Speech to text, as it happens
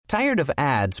Tired of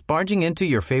ads barging into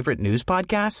your favorite news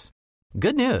podcasts?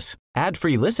 Good news.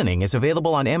 Ad-free listening is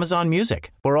available on Amazon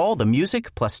Music for all the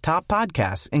music plus top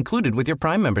podcasts included with your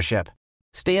Prime membership.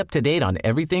 Stay up to date on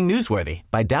everything newsworthy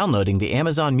by downloading the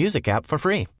Amazon Music app for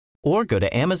free or go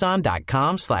to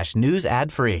amazon.com/news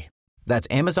ad free. That's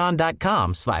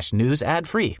amazon.com/news ad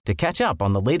free to catch up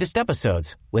on the latest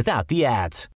episodes without the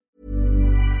ads.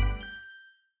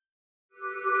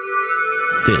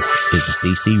 This is the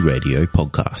CC Radio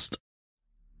podcast.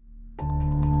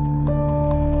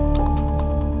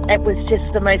 It was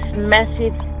just the most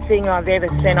massive thing I've ever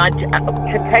seen.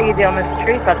 To tell you the honest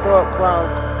truth, I thought, well,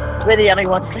 we're the only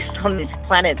ones left on this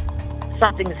planet.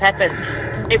 Something's happened.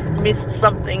 We've missed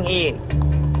something here.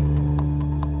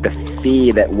 The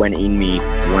fear that went in me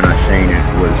when I seen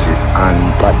it was just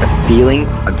like the feeling.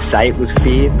 I'd say it was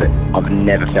fear, but I've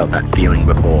never felt that feeling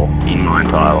before in my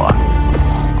entire life.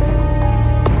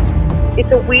 It's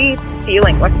a weird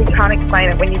feeling, like you can't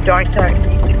explain it when you don't know.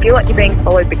 You feel like you're being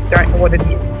followed, but you don't know what it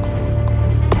is.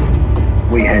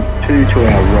 We had two to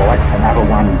our right, another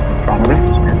one in front of us,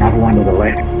 another one to the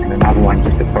left, and another one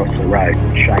just across the road,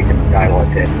 shaking the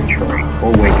daylights out of the tree.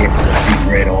 All we get was a big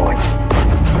red eye.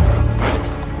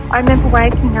 I remember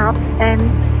waking up and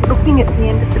looking at the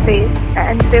end of the bed,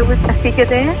 and there was a figure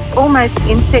there, almost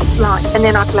insect-like, and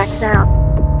then I blacked out.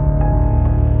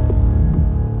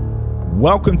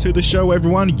 Welcome to the show,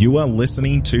 everyone. You are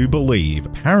listening to Believe,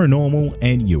 Paranormal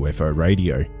and UFO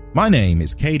Radio. My name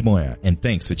is Cade Moyer, and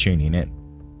thanks for tuning in.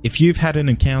 If you've had an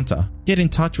encounter, get in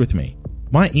touch with me.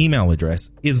 My email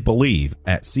address is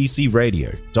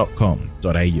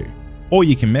believe@ccradio.com.au, or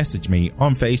you can message me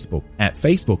on Facebook at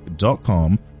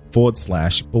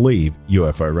facebook.com/Believe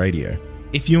UFO Radio.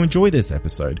 If you enjoy this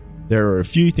episode, there are a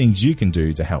few things you can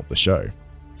do to help the show.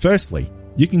 Firstly,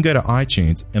 you can go to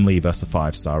iTunes and leave us a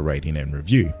 5-star rating and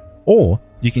review. Or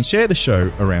you can share the show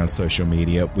around social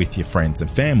media with your friends and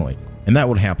family, and that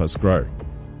would help us grow.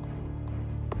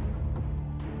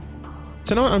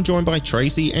 Tonight I'm joined by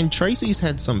Tracy, and Tracy's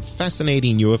had some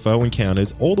fascinating UFO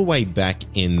encounters all the way back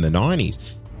in the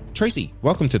 90s. Tracy,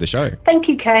 welcome to the show. Thank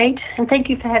you, Kate, and thank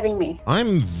you for having me.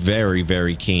 I'm very,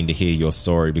 very keen to hear your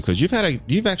story because you've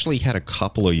actually had a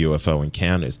couple of UFO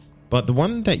encounters. But the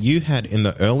one that you had in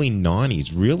the early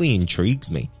 90s really intrigues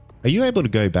me. Are you able to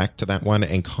go back to that one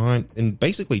and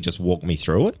basically just walk me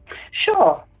through it?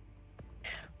 Sure.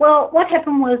 Well, what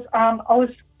happened was I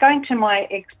was going to my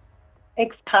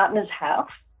ex-partner's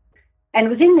house, and it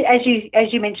was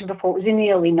as you mentioned before, it was in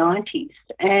the early 90s,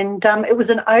 and it was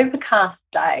an overcast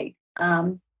day,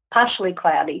 partially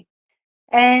cloudy.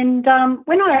 And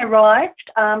when I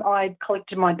arrived, I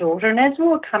collected my daughter, and as we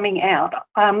were coming out,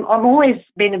 I've always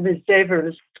been an observer of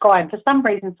the sky, and for some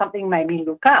reason something made me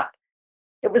look up.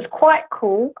 It was quite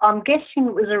cool. I'm guessing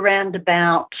it was around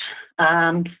about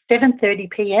 7:30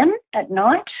 p.m. at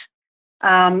night.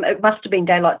 It must have been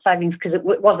daylight savings because it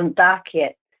wasn't dark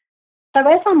yet. So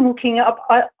as I'm looking up,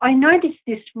 I noticed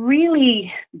this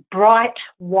really bright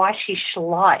whitish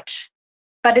light,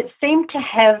 but it seemed to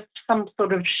have some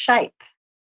sort of shape.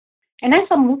 And as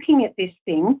I'm looking at this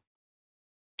thing,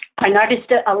 I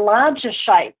noticed a larger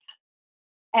shape,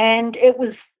 and it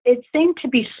seemed to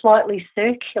be slightly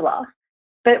circular.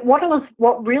 But what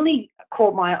really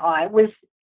caught my eye was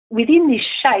within this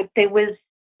shape there was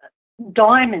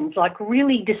diamonds, like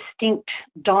really distinct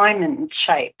diamond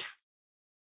shapes,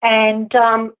 and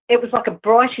it was like a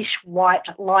brightish white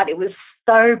light. It was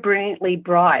so brilliantly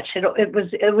bright. It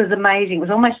was amazing. It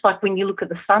was almost like when you look at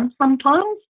the sun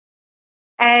sometimes.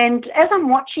 And as I'm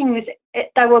watching this,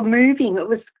 they were moving. It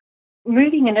was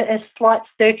moving in a slight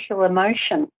circular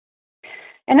motion.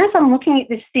 And as I'm looking at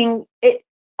this thing, the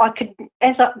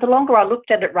longer I looked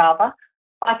at it, I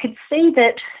could see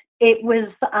that it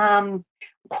was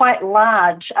quite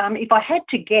large. If I had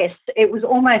to guess, it was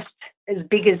almost as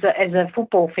big as a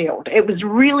football field. It was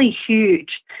really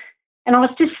huge. And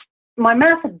my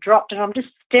mouth had dropped, and I'm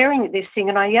just staring at this thing,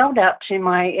 and I yelled out to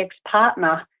my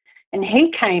ex-partner. And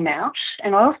he came out,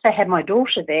 and I also had my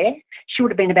daughter there. She would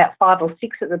have been about 5 or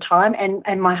 6 at the time,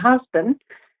 and my husband,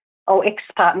 or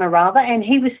ex-partner rather, and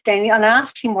he was standing, and I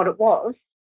asked him what it was,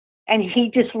 and he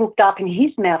just looked up and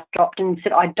his mouth dropped and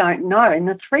said, "I don't know." And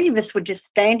the three of us were just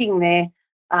standing there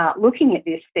looking at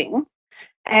this thing,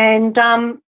 and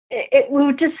we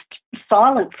were just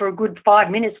silent for a good 5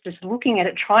 minutes, just looking at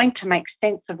it, trying to make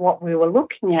sense of what we were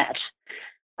looking at.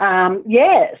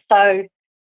 So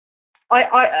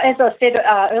as I said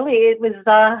earlier, it was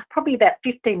probably about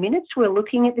 15 minutes we were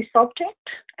looking at this object,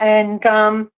 and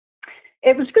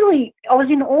it was really, I was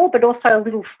in awe but also a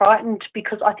little frightened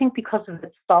because of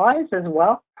its size as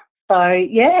well. So,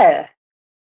 yeah.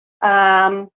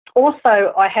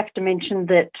 Also, I have to mention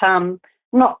that,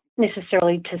 not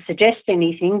necessarily to suggest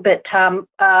anything, but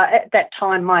at that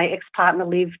time my ex-partner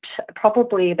lived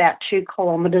probably about 2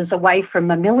 kilometres away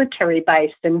from a military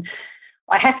base, and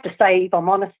I have to say, if I'm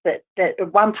honest, that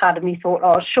one part of me thought,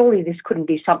 oh, surely this couldn't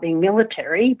be something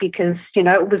military because, you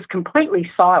know, it was completely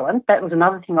silent. That was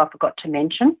another thing I forgot to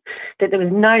mention, that there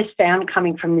was no sound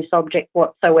coming from this object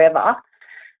whatsoever.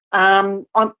 To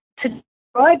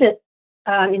describe it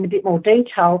in a bit more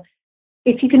detail,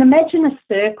 if you can imagine a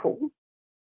circle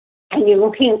and you're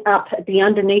looking up at the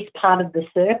underneath part of the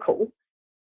circle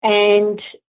and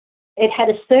it had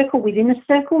a circle within a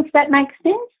circle, if that makes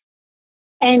sense.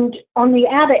 And on the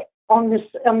outer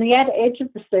edge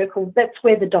of the circle, that's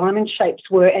where the diamond shapes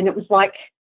were, and it was like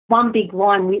one big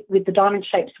line with the diamond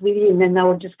shapes within, and they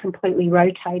were just completely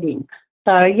rotating.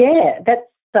 So yeah, that's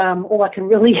all I can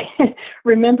really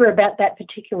remember about that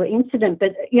particular incident.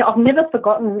 But you know, I've never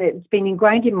forgotten it. It's been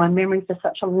ingrained in my memory for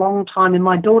such a long time, and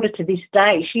my daughter to this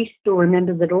day, she still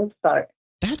remembers it also.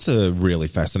 That's a really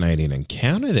fascinating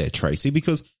encounter there, Tracy,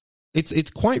 because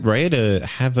it's quite rare to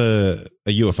have a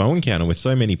UFO encounter with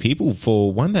so many people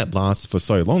for one that lasts for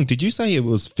so long. Did you say it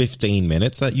was 15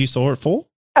 minutes that you saw it for?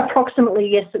 Approximately,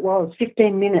 yes, it was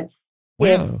 15 minutes. Wow.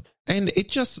 Yeah. And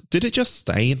did it just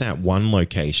stay in that one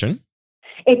location?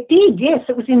 It did, yes.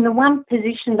 It was in the one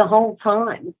position the whole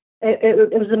time.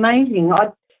 It was amazing.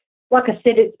 Like I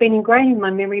said, it's been ingrained in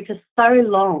my memory for so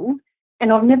long,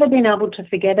 and I've never been able to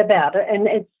forget about it.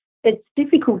 And it's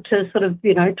difficult to sort of,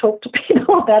 you know, talk to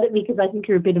people about it because I think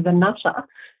you're a bit of a nutter.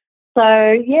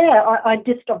 So, yeah, I've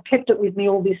kept it with me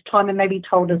all this time and maybe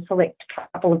told a select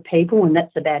couple of people, and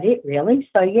that's about it, really.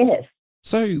 So, yes.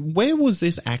 So where was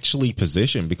this actually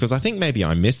positioned? Because I think maybe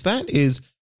I missed that.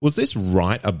 Was this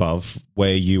right above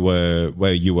where you were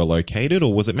located,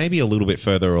 or was it maybe a little bit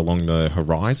further along the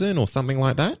horizon or something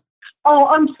like that?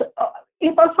 Oh,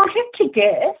 if I had to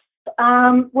guess,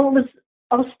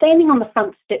 I was standing on the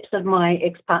front steps of my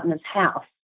ex-partner's house,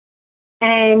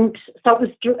 and so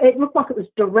it looked like it was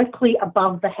directly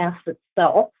above the house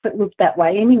itself. It looked that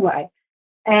way anyway.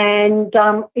 And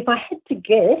if I had to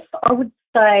guess, I would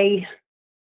say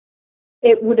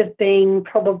it would have been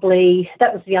probably,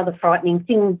 that was the other frightening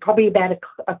thing, probably about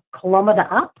a kilometre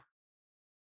up,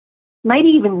 maybe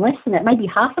even less than that, maybe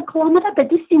half a kilometre, but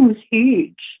this thing was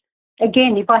huge.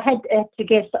 Again, if I had to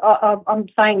guess, I'm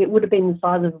saying it would have been the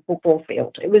size of a football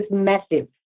field. It was massive.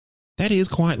 That is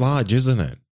quite large, isn't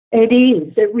it? It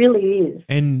is. It really is.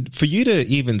 And for you to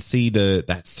even see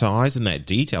that size and that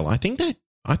detail, I think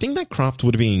that craft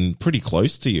would have been pretty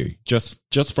close to you,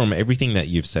 just from everything that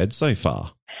you've said so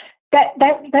far.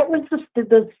 That was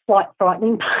the slight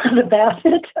frightening part about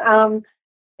it.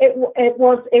 It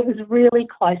was really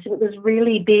close and it was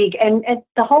really big. And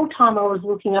the whole time I was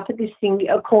looking up at this thing,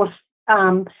 of course,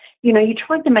 you know, you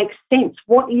tried to make sense.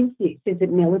 What is this? Is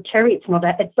it military?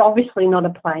 It's obviously not a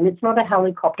plane. It's not a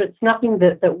helicopter. It's nothing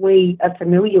that we are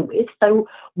familiar with. So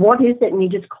what is it? And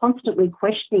you're just constantly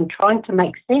questioning, trying to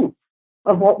make sense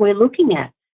of what we're looking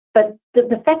at. But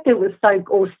the fact that it was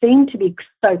or seemed to be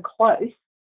so close,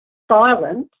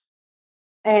 silent,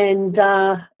 and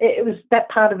it was, that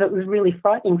part of it was really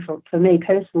frightening for me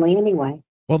personally anyway.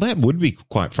 Well, that would be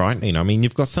quite frightening. I mean,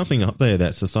 you've got something up there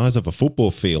that's the size of a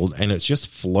football field and it's just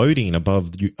floating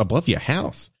above your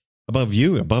house, above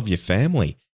you, above your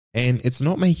family. And it's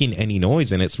not making any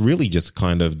noise, and it's really just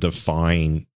kind of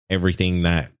defying everything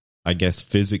that I guess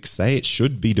physics say it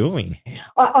should be doing.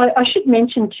 I should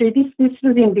mention too, this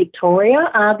was in Victoria.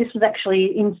 This was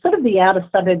actually in sort of the outer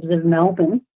suburbs of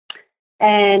Melbourne.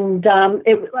 And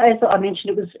as I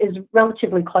mentioned, it is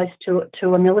relatively close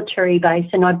to a military base,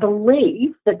 and I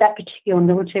believe that particular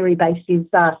military base is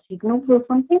Signals or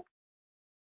something.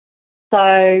 So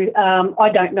I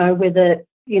don't know whether,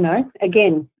 you know,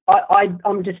 again,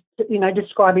 I'm just, you know,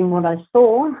 describing what I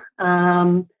saw.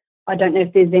 I don't know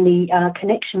if there's any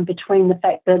connection between the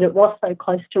fact that it was so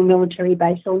close to a military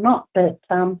base or not, but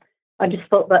I just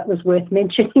thought that was worth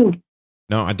mentioning.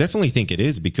 No, I definitely think it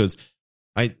is, because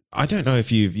I don't know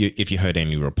if you heard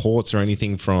any reports or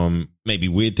anything from maybe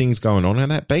weird things going on at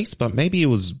that base, but maybe it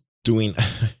was doing,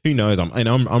 who knows?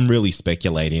 I'm really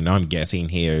speculating. I'm guessing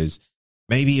here is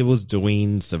maybe it was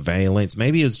doing surveillance.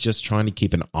 Maybe it was just trying to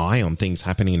keep an eye on things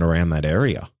happening around that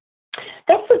area.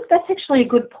 That's actually a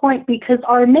good point, because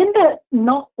I remember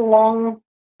not long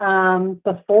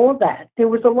before that, there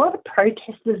was a lot of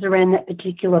protesters around that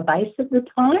particular base at the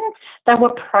time. They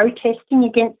were protesting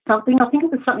against something. I think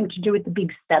it was something to do with the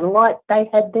big satellite they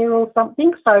had there or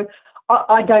something. So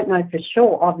I don't know for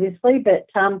sure, obviously, but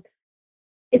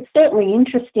it's certainly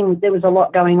interesting. There was a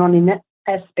lot going on in that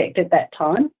aspect at that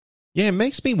time. Yeah, it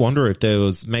makes me wonder if there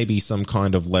was maybe some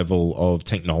kind of level of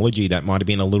technology that might have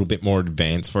been a little bit more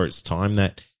advanced for its time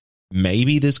that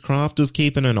maybe this craft was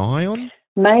keeping an eye on.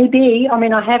 Maybe. I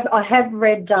mean, I have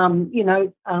read,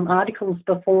 articles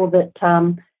before that,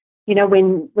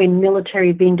 when military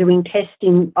have been doing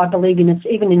testing, I believe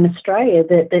even in Australia,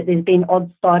 that there's been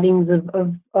odd sightings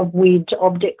of weird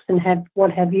objects and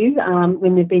what have you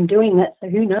when they've been doing that. So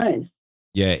who knows?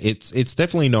 Yeah, it's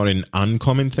definitely not an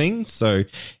uncommon thing. So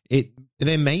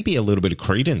there may be a little bit of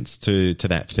credence to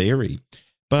that theory.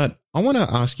 But I want to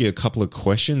ask you a couple of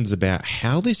questions about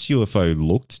how this UFO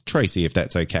looked, Tracy, if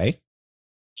that's okay.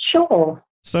 Sure.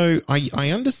 So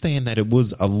I understand that it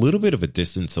was a little bit of a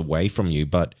distance away from you,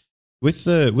 but with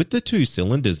the two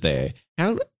cylinders there,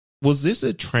 how was this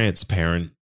a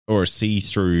transparent or a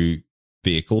see-through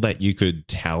vehicle that you could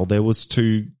tell there was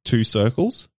two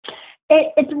circles?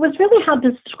 It was really hard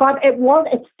to describe.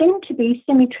 It seemed to be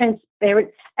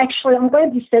semi-transparent. Actually, I'm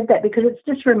glad you said that because it's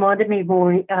just reminded me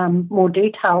more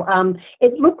detail.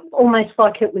 It looked almost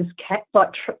like it was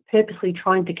purposely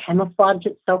trying to camouflage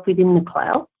itself within the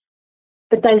cloud.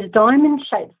 But those diamond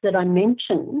shapes that I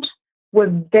mentioned were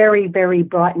very, very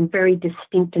bright and very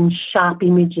distinct and sharp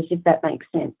images, if that makes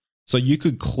sense. So you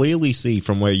could clearly see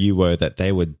from where you were that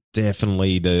they were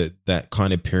definitely that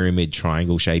kind of pyramid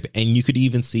triangle shape, and you could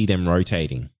even see them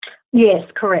rotating. Yes,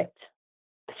 correct.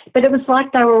 But it was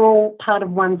like they were all part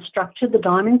of one structure, the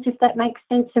diamonds, if that makes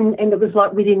sense, and it was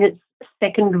like within its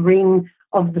second ring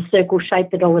of the circle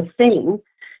shape that I was seeing,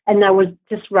 and they were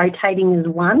just rotating as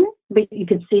one, but you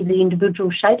could see the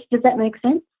individual shapes. Does that make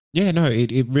sense? Yeah, no,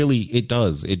 it really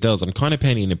does. It does. I'm kind of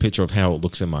painting a picture of how it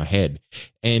looks in my head.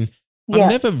 And I've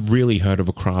never really heard of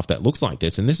a craft that looks like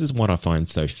this. And this is what I find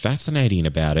so fascinating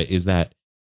about it is that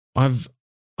I've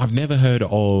never heard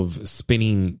of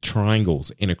spinning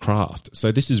triangles in a craft.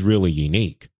 So this is really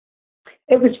unique.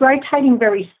 It was rotating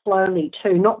very slowly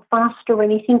too, not fast or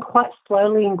anything, quite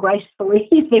slowly and gracefully,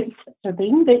 if there's such a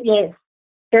thing. But yes,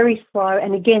 very slow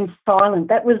and again silent.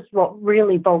 That was what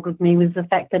really boggled me, was the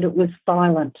fact that it was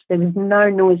silent. There was no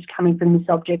noise coming from this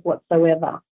object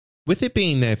whatsoever. With it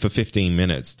being there for 15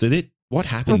 minutes, what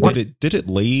happened? Did it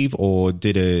leave, or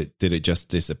did it just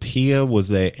disappear? Was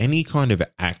there any kind of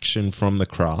action from the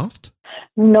craft?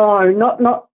 No,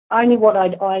 not only what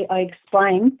I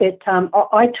explained, but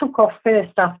I took off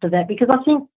first after that because I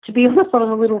think, to be honest, I was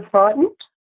a little frightened.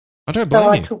 I don't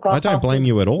blame you. I don't blame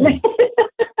you at all.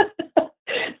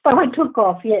 So I took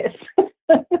off, yes,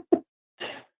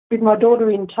 with my daughter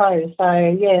in tow.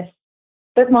 So yes,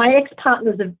 but my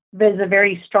ex-partner is a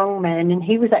very strong man, and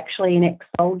he was actually an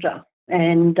ex-soldier,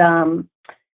 and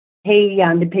he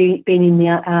had been in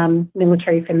the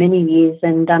military for many years,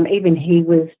 and even he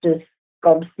was just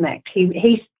gobsmacked.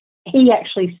 He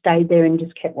actually stayed there and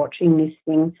just kept watching this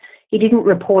thing. He didn't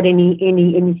report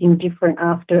anything different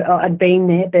after I'd been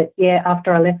there, but yeah,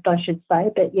 after I left, I should say.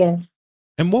 But yes.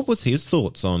 And what was his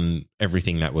thoughts on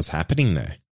everything that was happening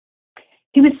there?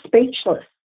 He was speechless.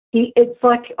 It's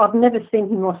like I've never seen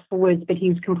him lost for words, but he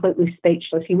was completely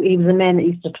speechless. He was a man that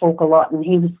used to talk a lot, and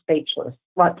he was speechless,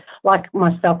 like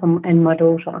myself and my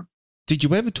daughter. Did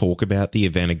you ever talk about the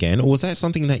event again, or was that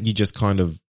something that you just kind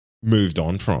of moved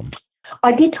on from?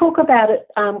 I did talk about it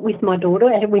with my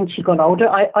daughter when she got older.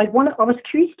 I was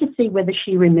curious to see whether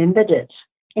she remembered it,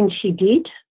 and she did.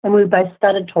 And we both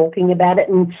started talking about it,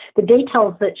 and the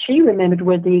details that she remembered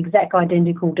were the exact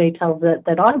identical details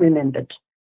that I remembered.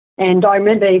 And I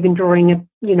remember even drawing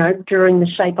the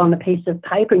shape on a piece of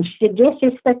paper, and she said, yes,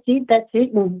 that's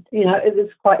it. And, it was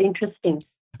quite interesting.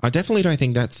 I definitely don't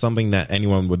think that's something that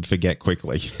anyone would forget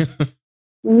quickly.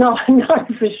 No,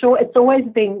 for sure. It's always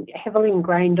been heavily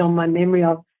ingrained on my memory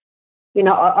of,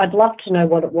 I'd love to know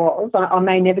what it was. I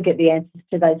may never get the answers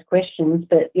to those questions,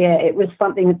 but yeah, it was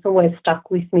something that's always stuck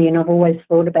with me, and I've always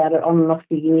thought about it on and off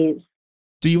for years.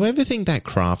 Do you ever think that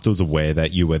craft was aware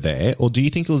that you were there, or do you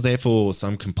think it was there for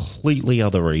some completely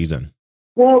other reason?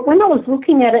 Well, when I was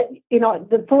looking at it,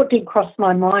 the thought did cross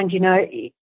my mind,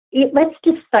 let's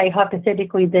just say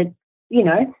hypothetically that,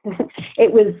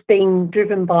 it was being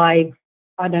driven by,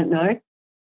 I don't know,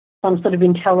 some sort of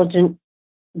intelligent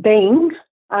being.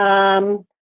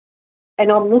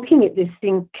 And I'm looking at this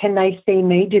thing, can they see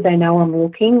me? Do they know I'm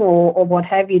looking or what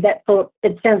have you? That thought,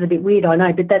 it sounds a bit weird, I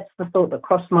know, but that's the thought that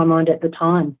crossed my mind at the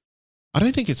time. I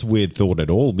don't think it's a weird thought at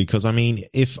all, because, I mean,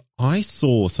 if I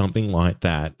saw something like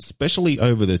that, especially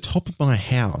over the top of my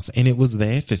house, and it was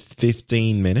there for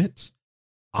 15 minutes,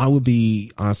 I would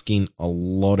be asking a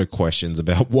lot of questions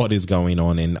about what is going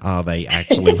on and are they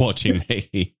actually watching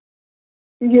me?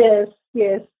 Yes.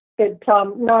 But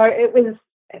no, it was,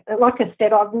 like I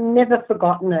said, I've never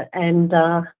forgotten it. And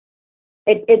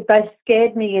it both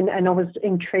scared me and I was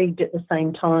intrigued at the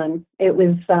same time. It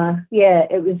was,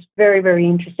 it was very, very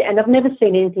interesting. And I've never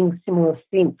seen anything similar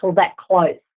since or that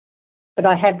close, but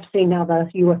I have seen other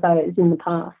UFOs in the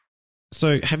past.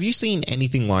 So have you seen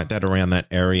anything like that around that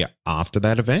area after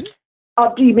that event?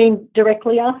 Oh, do you mean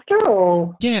directly after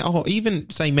or? Yeah, or even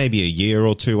say maybe a year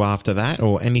or two after that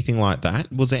or anything like that.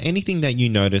 Was there anything that you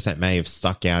noticed that may have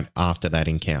stuck out after that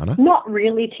encounter? Not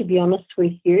really, to be honest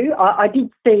with you. I did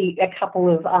see a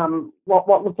couple of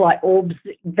what looked like orbs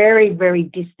very, very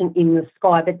distant in the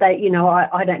sky, but they,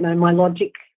 I don't know, my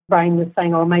logic brain was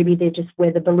saying, oh, maybe they're just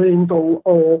weather balloons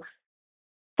or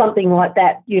something like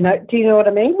that, do you know what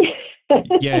I mean?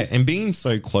 Yeah, and being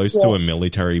so close to a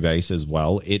military base as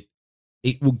well, it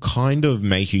will kind of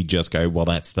make you just go, well,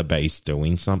 that's the base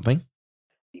doing something.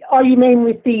 Oh, you mean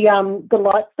with the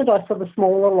lights that I saw, the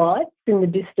smaller lights in the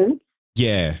distance?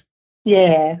 Yeah.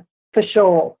 Yeah, for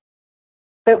sure.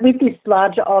 But with this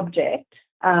larger object,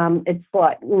 it's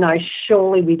like, no,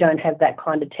 surely we don't have that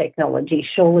kind of technology.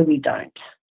 Surely we don't.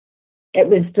 It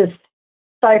was just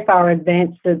so far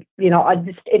advanced that,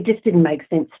 it just didn't make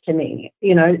sense to me.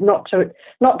 Not to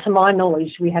my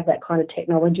knowledge, we have that kind of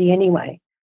technology anyway.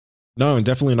 No,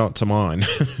 definitely not to mine.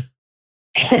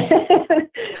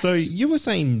 So you were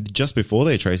saying just before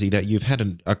there, Tracy, that you've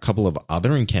had a couple of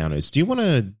other encounters. Do you want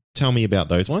to tell me about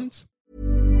those ones?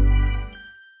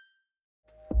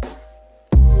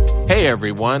 Hey,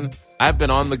 everyone. I've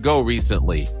been on the go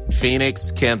recently.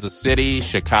 Phoenix, Kansas City,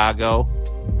 Chicago.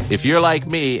 If you're like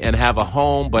me and have a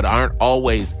home but aren't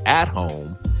always at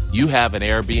home, you have an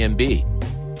Airbnb.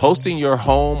 Hosting your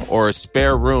home or a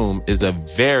spare room is a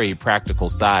very practical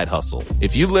side hustle.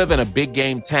 If you live in a big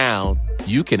game town,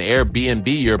 you can Airbnb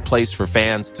your place for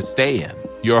fans to stay in.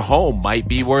 Your home might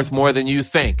be worth more than you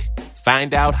think.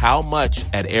 Find out how much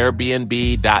at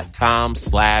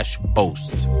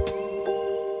airbnb.com/host.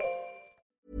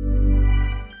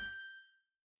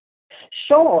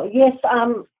 Sure, yes.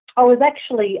 I was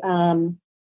actually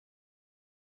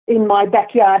in my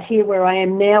backyard here where I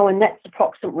am now, and that's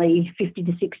approximately 50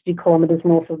 to 60 kilometres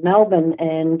north of Melbourne.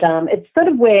 And it's sort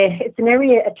of it's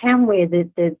a town where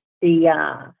the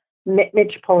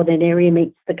metropolitan area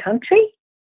meets the country.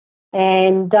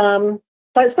 And so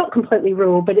it's not completely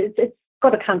rural, but it's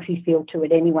got a country feel to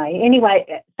it anyway.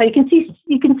 So you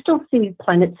can still see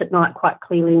planets at night quite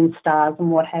clearly and stars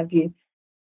and what have you.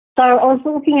 So I was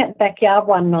looking at the backyard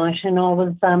one night and I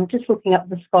was just looking up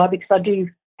the sky because I do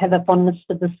have a fondness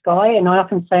for the sky, and I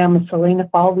often say I'm a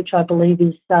selenophile, which I believe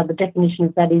is the definition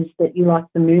of that is that you like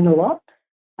the moon a lot.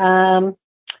 And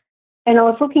I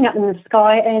was looking up in the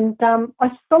sky and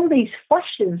I saw these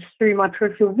flashes through my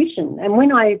peripheral vision. And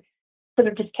when I sort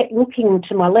of just kept looking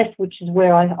to my left, which is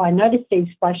where I noticed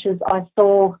these flashes, I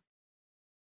saw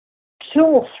two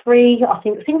or three, I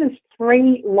think it was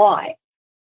three lights.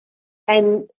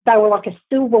 And they were like a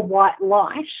silver white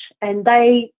light, and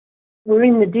they were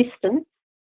in the distance,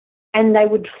 and they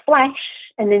would flash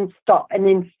and then stop, and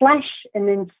then flash and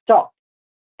then stop,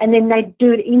 and then they'd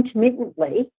do it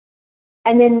intermittently,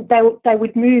 and then they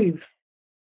would move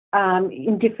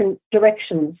in different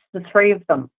directions, the three of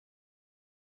them.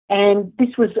 And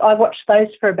I watched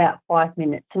those for about 5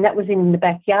 minutes, and that was in the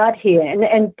backyard here.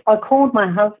 And I called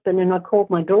my husband and I called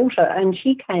my daughter, and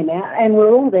she came out, and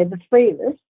we're all there, the three of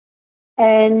us.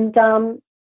 And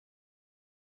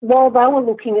while they were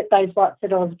looking at those lights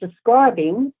that I was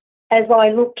describing, as I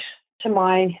looked to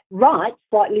my right,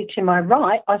 slightly to my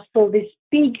right, I saw this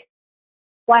big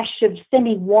flash of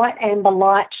semi-white amber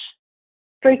light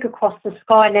streak across the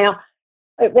sky. Now,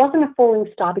 it wasn't a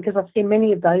falling star because I've seen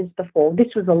many of those before.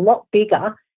 This was a lot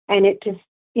bigger, and it just,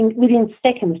 within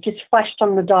seconds, just flashed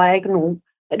on the diagonal.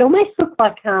 It almost looked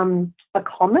like a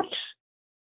comet,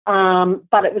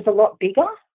 but it was a lot bigger.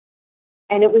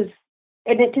 And it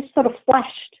just sort of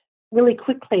flashed really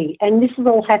quickly. And this is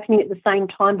all happening at the same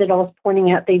time that I was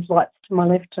pointing out these lights to my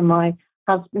left to my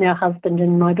now husband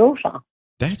and my daughter.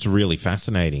 That's really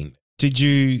fascinating. Did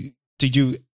you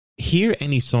hear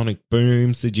any sonic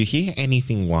booms? Did you hear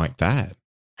anything like that?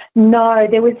 No,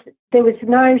 there was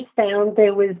no sound.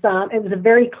 It was a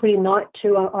very clear night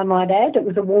too, I might add. It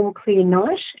was a warm, clear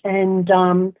night, and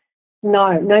no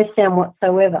sound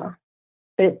whatsoever.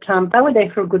 But they were there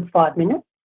for a good 5 minutes.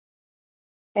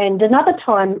 And another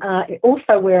time,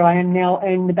 also where I am now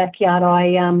in the backyard,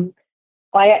 I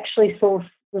actually saw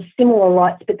the similar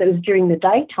lights, but that was during the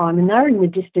daytime, and they were in the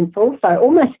distance also,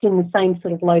 almost in the same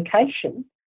sort of location.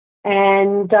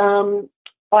 And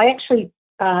I actually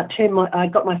I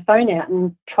got my phone out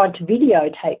and tried to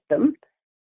videotape them.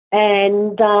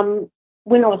 And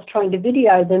when I was trying to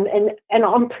video them, and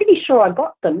I'm pretty sure I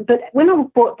got them. But when I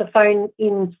brought the phone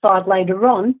inside later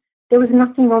on, there was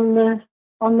nothing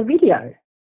on the video.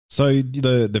 So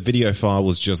the video file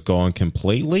was just gone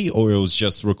completely, or it was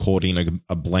just recording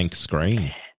a blank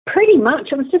screen? Pretty much.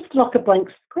 It was just like a blank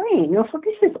screen. I thought,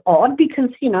 this is odd because,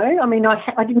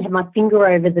 I didn't have my finger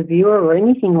over the viewer or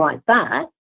anything like that.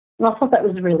 And I thought that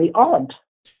was really odd.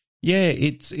 Yeah,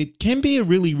 it can be a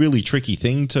really, really tricky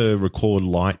thing to record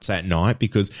lights at night,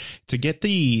 because to get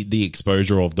the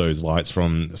exposure of those lights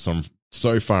from some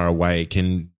so far away,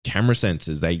 camera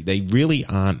sensors, they really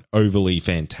aren't overly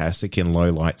fantastic in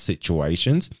low light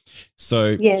situations.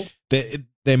 So yes.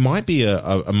 there might be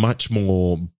a much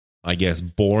more, I guess,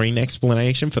 boring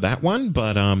explanation for that one.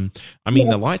 But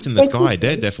the lights in the sky,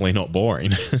 they're definitely not boring.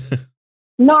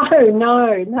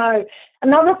 No.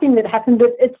 Another thing that happened,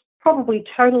 but it's probably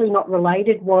totally not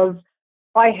related, was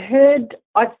I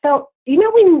felt,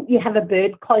 when you have a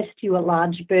bird close to you, a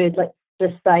large bird, let's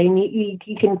just say, and you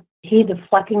can hear the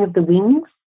flapping of the wings.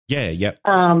 Yeah, yep.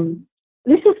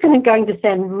 This is going to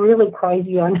sound really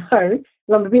crazy, I know.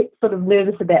 I'm a bit sort of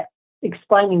nervous about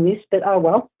explaining this, but oh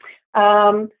well.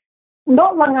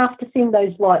 Not long after seeing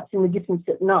those lights in the distance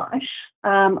at night,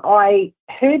 I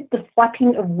heard the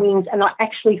flapping of wings, and I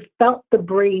actually felt the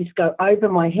breeze go over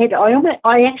my head.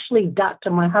 I actually ducked,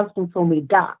 and my husband saw me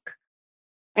duck,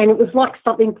 and it was like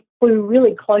something flew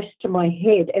really close to my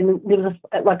head, and there was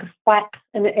like a flap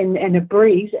and a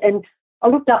breeze, and I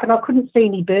looked up and I couldn't see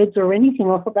any birds or anything.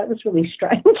 I thought that was really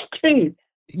strange too.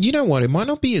 You know what? It might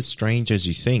not be as strange as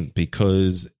you think,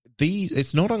 because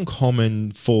it's not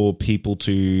uncommon for people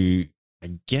to, I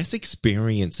guess,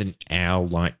 experience an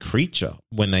owl-like creature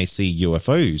when they see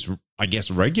UFOs, I guess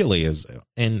regularly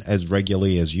as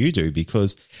regularly as you do,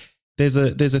 because there's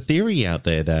a theory out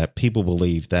there that people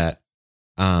believe that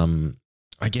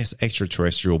I guess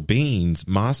extraterrestrial beings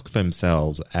mask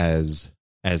themselves as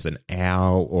an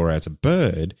owl or as a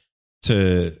bird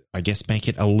to, I guess, make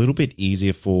it a little bit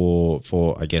easier for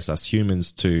I guess us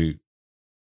humans to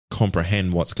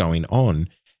comprehend what's going on,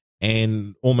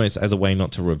 and almost as a way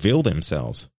not to reveal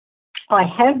themselves. I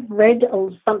have read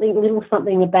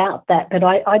something about that, but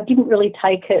I didn't really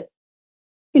take it,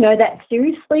 that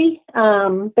seriously.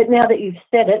 But now that you've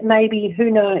said it, maybe, who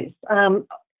knows? I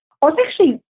was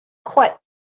actually quite,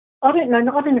 I don't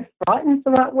know if frightened's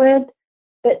the right word,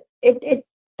 but it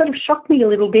sort of shocked me a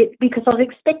little bit, because I was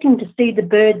expecting to see the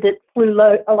bird that flew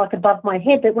low, like above my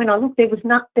head, but when I looked, there was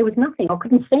nothing. I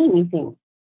couldn't see anything.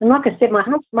 And like I said, my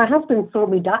husband saw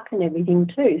me duck and everything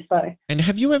too. So. And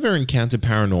have you ever encountered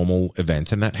paranormal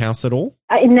events in that house at all?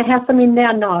 In the house I'm in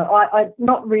now, no. I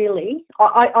not really.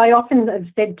 I often have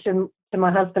said to my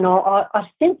husband, I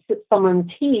sense that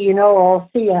someone's here, or I'll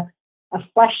see a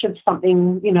flash of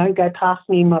something, go past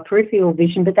me in my peripheral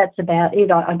vision, but that's about it.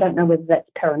 I don't know whether that's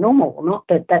paranormal or not,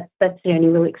 but that's the only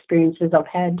real experiences I've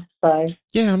had. So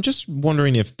yeah, I'm just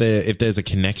wondering if there's a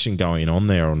connection going on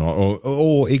there or not,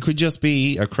 or it could just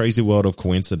be a crazy world of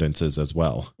coincidences as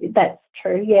well. That's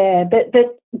true, yeah, but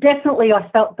definitely I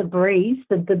felt the breeze.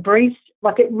 The breeze,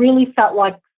 like it really felt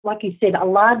like you said, a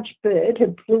large bird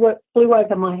had flew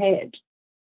over my head,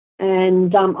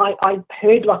 and I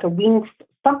heard like a wing.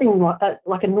 Something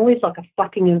like a noise, like a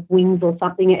flapping of wings or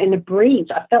something, and a breeze.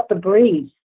 I felt the breeze,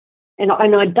 and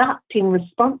I ducked in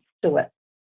response to it.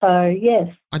 So, yes.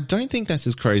 I don't think that's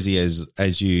as crazy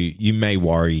as you may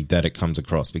worry that it comes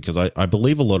across, because I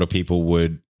believe a lot of people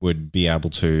would be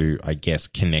able to, I guess,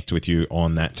 connect with you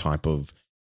on that type of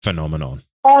phenomenon.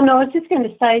 Oh, no, I was just going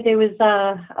to say there was,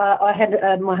 I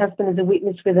had my husband as a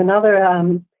witness with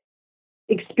another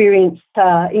experience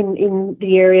in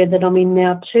the area that I'm in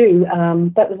now too.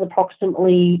 That was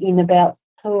approximately in about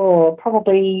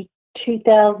probably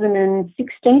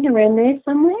 2016, around there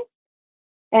somewhere.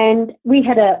 And we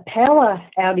had a power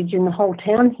outage in the whole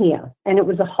town here, and it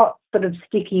was a hot, sort of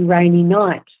sticky, rainy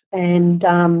night. And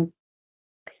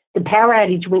the power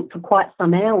outage went for quite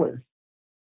some hours.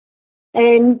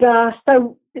 And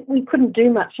so we couldn't do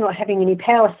much not having any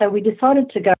power, so we decided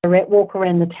to go walk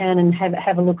around the town and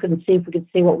have a look and see if we could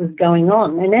see what was going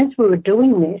on. And as we were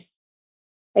doing this,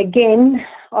 again,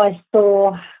 I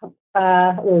saw,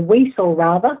 or we saw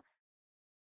rather,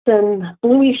 some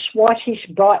bluish, whitish,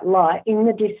 bright light in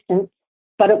the distance,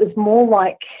 but it was more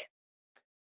like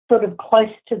sort of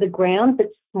close to the ground but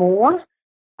smaller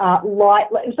light.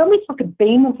 It was almost like a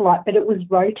beam of light, but it was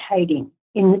rotating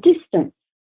in the distance.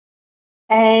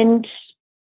 And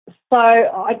so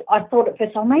I thought at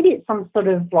first, maybe it's some sort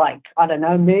of like, I don't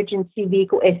know, emergency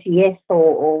vehicle, SES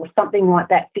or something like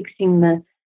that, fixing the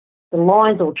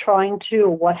lines or trying to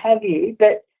or what have you.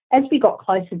 But as we got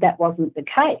closer, that wasn't the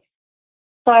case.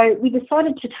 So we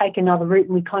decided to take another route,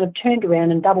 and we kind of turned around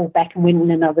and doubled back and went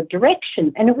in another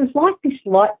direction. And it was like this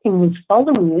light thing was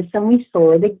following us, and we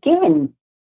saw it again.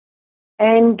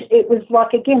 And it was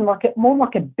like, again, more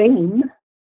like a beam,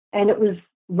 and it was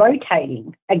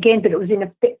rotating again, but it was in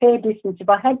a fair distance. If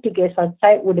I had to guess, I'd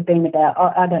say it would have been about,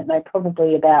 I don't know,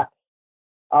 probably about,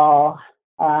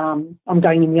 I'm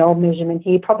going in the old measurement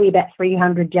here, probably about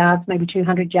 300 yards, maybe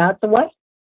 200 yards away.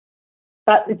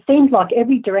 But it seemed like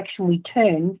every direction we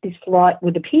turned, this light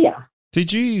would appear.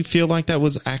 Did you feel like that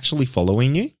was actually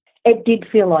following you? It did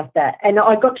feel like that. And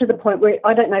I got to the point where,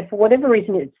 I don't know, for whatever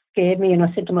reason, it scared me. And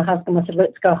I said to my husband, I said,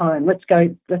 let's go home. Let's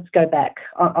go back.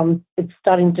 It's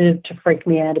starting to freak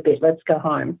me out a bit. Let's go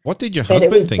home. What did your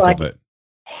husband think of it?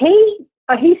 He's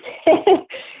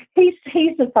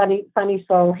a funny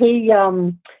soul.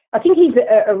 I think he's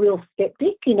a real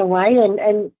skeptic in a way.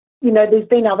 And you know, there's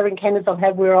been other encounters I've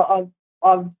had where I've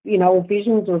you know,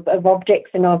 visions of objects,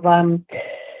 and I've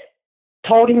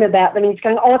told him about them, and he's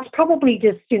going, it's probably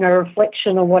just, you know,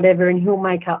 reflection or whatever, and he'll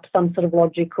make up some sort of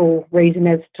logical reason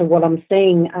as to what I'm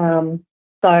seeing.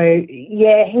 So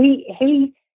yeah,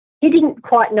 he didn't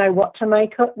quite know what to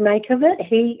make of it.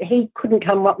 He couldn't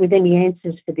come up with any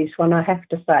answers for this one, I have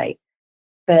to say.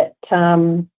 But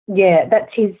yeah,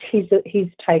 that's his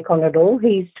take on it all.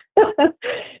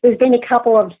 There's been a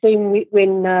couple I've seen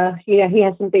when you know, he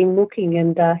hasn't been looking,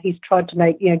 and he's tried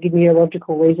to give me a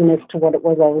logical reason as to what it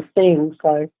was I was seeing.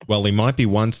 So, well, he might be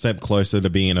one step closer to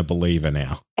being a believer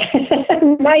now.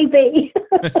 Maybe.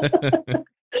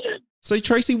 So,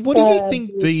 Tracy, what do you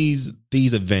think these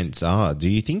events are? Do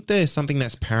you think there's something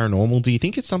that's paranormal? Do you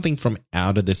think it's something from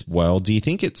out of this world? Do you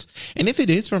think and if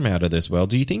it is from out of this world,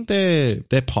 do you think they're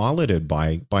piloted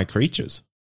by creatures?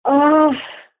 Oh,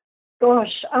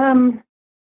 gosh.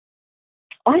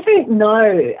 I don't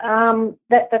know.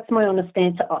 That's my honest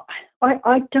answer.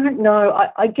 I don't know.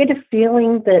 I get a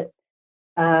feeling that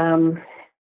I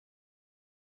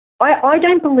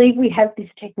don't believe we have this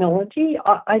technology.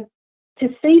 To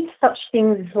see such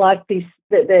things like this,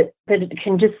 that it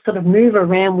can just sort of move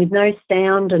around with no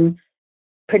sound and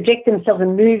project themselves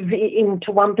and move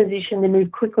into one position, then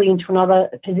move quickly into another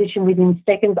position within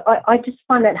seconds. I just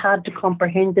find that hard to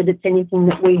comprehend, that it's anything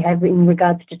that we have in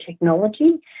regards to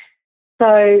technology.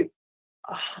 So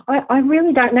I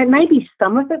really don't know. Maybe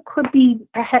some of it could be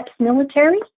perhaps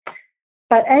military.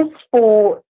 But as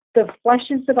for the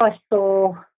flashes that I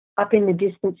saw up in the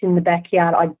distance in the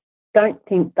backyard, I don't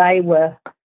think they were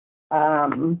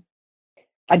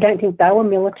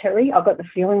military. I got the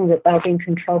feeling that they were being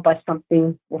controlled by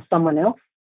something or someone else.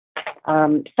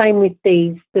 Same with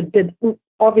these,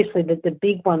 obviously the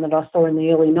big one that I saw in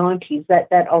the early 90s,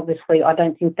 that obviously I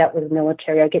don't think that was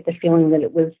military. I get the feeling that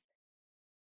it was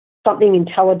something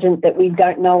intelligent that we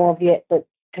don't know of yet that's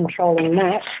controlling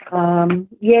that.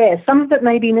 Yeah, some of it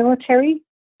may be military,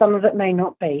 some of it may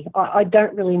not be. I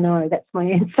don't really know. That's my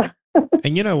answer.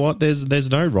 And you know what? There's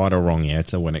no right or wrong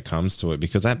answer when it comes to it,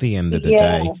 because at the end of the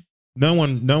day, no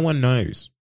one knows.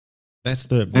 That's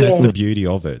the beauty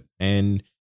of it, and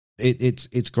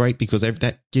it's great because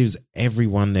that gives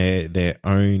everyone their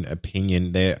own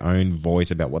opinion, their own voice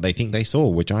about what they think they saw,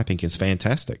 which I think is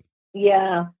fantastic.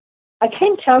 Yeah, I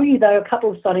can tell you though, a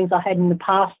couple of sightings I had in the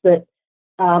past that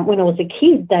when I was a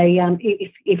kid, they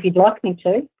if you'd like me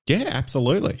to. Yeah,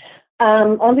 absolutely.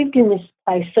 I lived in this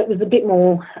place, so it was a bit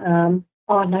more,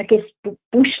 I guess,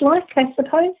 bush-like, I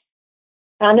suppose.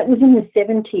 And it was in the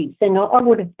 70s, and I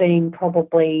would have been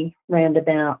probably round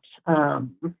about, I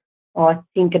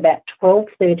think about 12,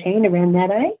 13, around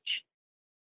that age.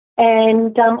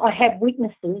 And I had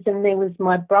witnesses, and there was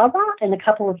my brother and a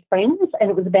couple of friends,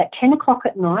 and it was about 10 o'clock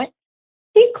at night.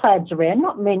 Few clouds around,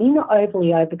 not many, not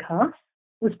overly overcast.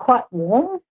 It was quite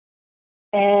warm,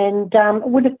 and it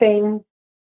would have been,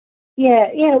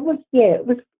 it was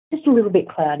just a little bit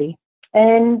cloudy.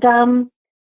 And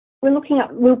we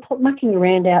were mucking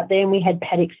around out there, and we had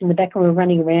paddocks in the back, and we were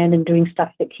running around and doing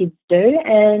stuff that kids do.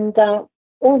 And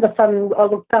all of a sudden I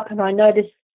looked up and I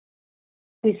noticed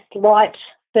this light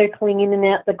circling in and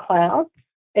out the clouds.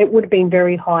 It would have been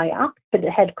very high up, but it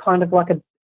had kind of like a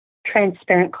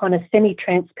transparent, kind of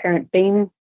semi-transparent beam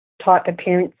type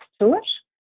appearance to it.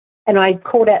 And I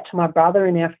called out to my brother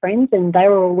and our friends, and they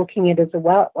were all looking at it as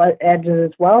well, and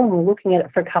we were looking at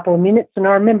it for a couple of minutes. And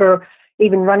I remember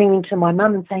even running into my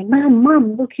mum and saying, Mum,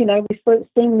 look, we're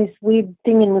seeing this weird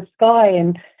thing in the sky.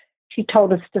 And she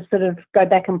told us to sort of go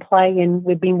back and play, and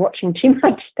we've been watching too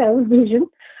much television.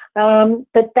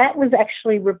 But that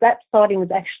sighting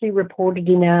was actually reported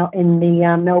in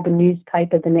the Melbourne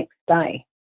newspaper the next day.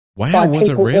 Wow, was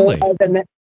it really?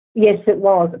 Yes, it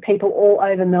was. People all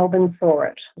over Melbourne saw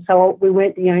it. So we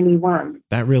weren't the only one.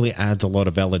 That really adds a lot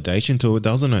of validation to it,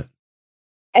 doesn't it?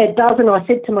 It does, and I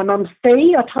said to my mum,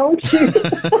 see, I told you.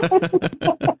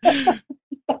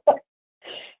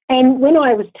 And when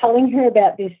I was telling her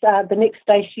about this the next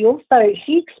day, she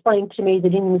explained to me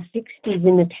that in the 60s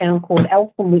in a town called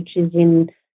Eltham, which is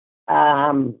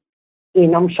I'm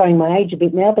showing my age a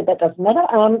bit now, but that doesn't matter,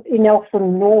 in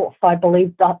Eltham North, I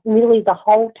believe, nearly the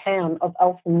whole town of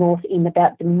Eltham North in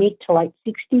about the mid to late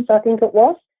 60s, I think it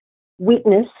was,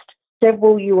 witnessed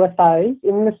several UFOs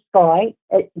in the sky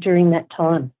during that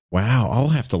time. Wow, I'll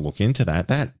have to look into that.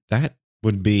 That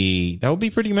would be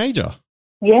pretty major.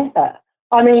 Yeah.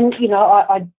 I mean,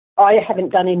 I haven't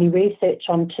done any research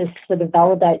on to sort of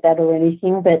validate that or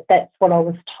anything, but that's what I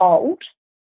was told.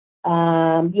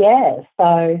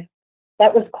 So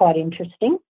that was quite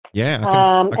interesting. Yeah,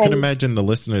 I can imagine the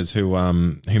listeners who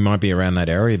might be around that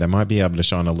area, they might be able to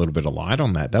shine a little bit of light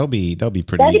on that. They'll be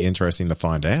pretty interesting to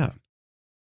find out.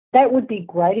 That would be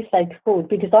great if they could,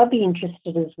 because I'd be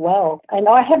interested as well. And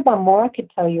I have one more I could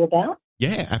tell you about.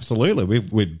 Yeah, absolutely.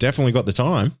 We've definitely got the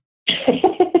time.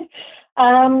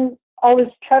 I was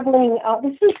travelling.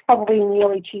 This was probably in the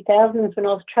early 2000s when I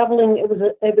was travelling. It was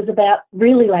about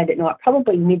really late at night,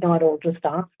 probably midnight or just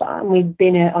after. And we'd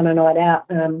been out on a night out,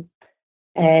 and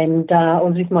I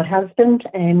was with my husband,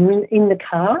 and we're in the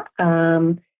car.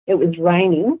 It was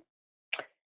raining,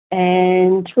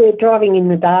 and we were driving in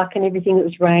the dark and everything. It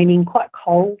was raining, quite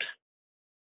cold.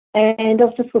 And I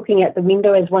was just looking out the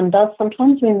window, as one does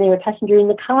sometimes when they're a passenger in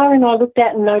the car, and I looked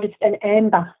out and noticed an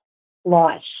amber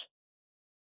light.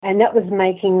 And that was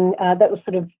that was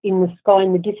sort of in the sky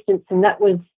in the distance, and that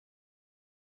was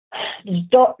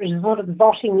sort of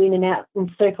dotting in and out and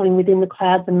circling within the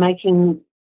clouds and making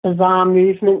bizarre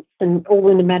movements, and all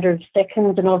in a matter of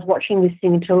seconds. And I was watching this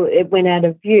thing until it went out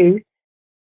of view.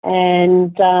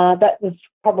 And I was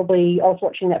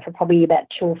watching that for probably about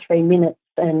 2 or 3 minutes,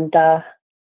 and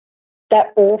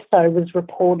that also was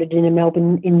reported in the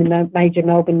major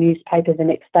Melbourne newspaper the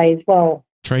next day as well.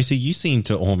 Tracy, you seem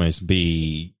to almost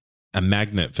be a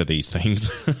magnet for these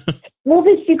things. Well,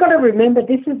 you've got to remember,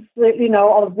 this is, I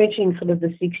was mentioning sort of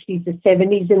the 60s, the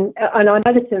 70s, and I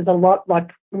noticed there's a lot, like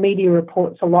media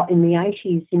reports a lot in the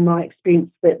 80s, in my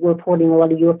experience, that were reporting a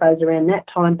lot of UFOs around that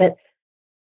time, but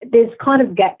there's kind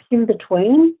of gaps in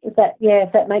between, if that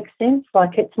makes sense.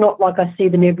 Like, it's not like I see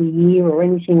them every year or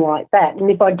anything like that.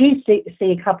 And if I do see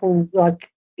a couple, like,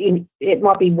 it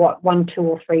might be 1, 2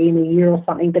 or 3 in a year or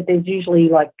something, but there's usually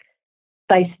like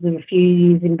spaces of a few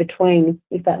years in between,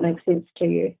 if that makes sense to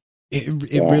you.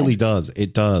 It really does.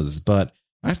 It does. But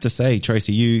I have to say,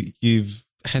 Tracy, you've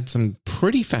had some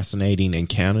pretty fascinating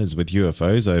encounters with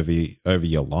UFOs over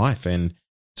your life, and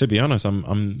to be honest,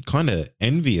 I'm kind of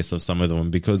envious of some of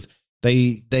them, because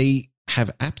they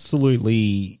have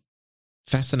absolutely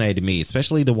fascinated me,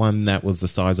 especially the one that was the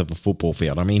size of a football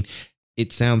field. I mean,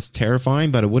 it sounds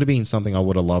terrifying, but it would have been something I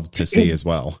would have loved to see as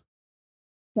well.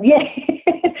 Yeah,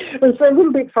 it was a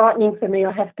little bit frightening for me,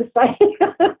 I have to say.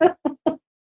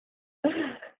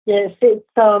 Yes, it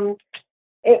was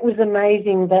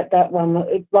amazing that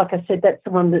one. Like I said, that's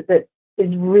the one that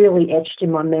is really etched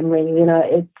in my memory.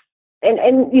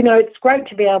 It's great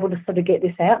to be able to sort of get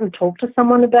this out and talk to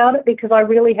someone about it, because I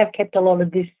really have kept a lot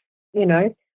of this,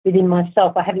 within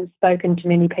myself. I haven't spoken to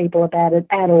many people about it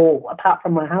at all, apart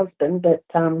from my husband, but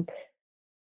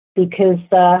because,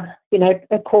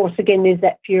 of course, again, there's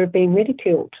that fear of being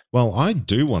ridiculed. Well, I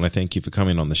do want to thank you for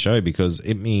coming on the show, because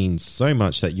it means so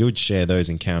much that you would share those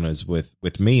encounters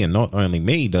with me, and not only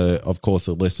me, of course,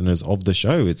 the listeners of the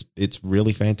show. It's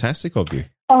really fantastic of you.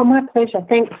 Oh, my pleasure.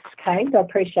 Thanks, Kate. I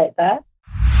appreciate that.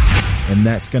 And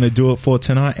that's going to do it for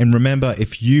tonight. And remember,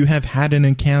 if you have had an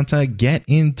encounter, get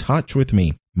in touch with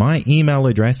me. My email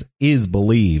address is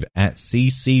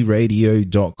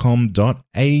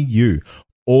believe@ccradio.com.au,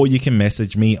 or you can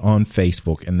message me on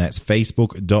Facebook, and that's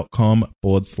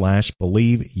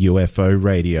facebook.com/Believe UFO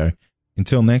Radio.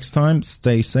 Until next time,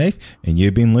 stay safe, and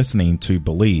you've been listening to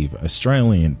Believe,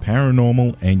 Australian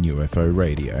Paranormal and UFO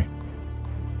Radio.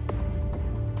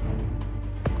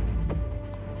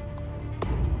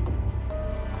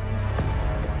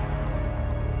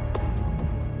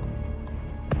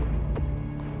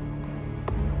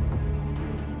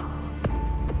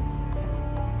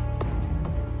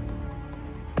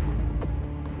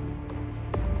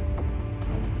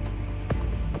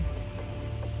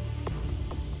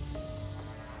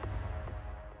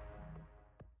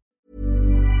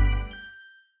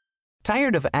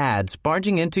 Tired of ads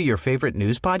barging into your favorite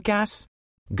news podcasts?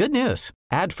 Good news.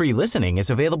 Ad-free listening is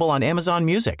available on Amazon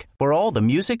Music for all the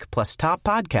music plus top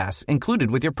podcasts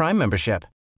included with your Prime membership.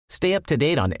 Stay up to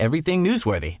date on everything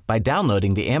newsworthy by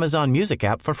downloading the Amazon Music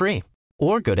app for free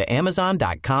or go to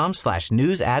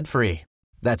amazon.com/news ad free.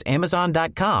 That's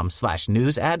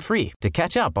amazon.com/news ad free to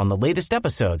catch up on the latest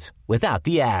episodes without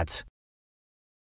the ads.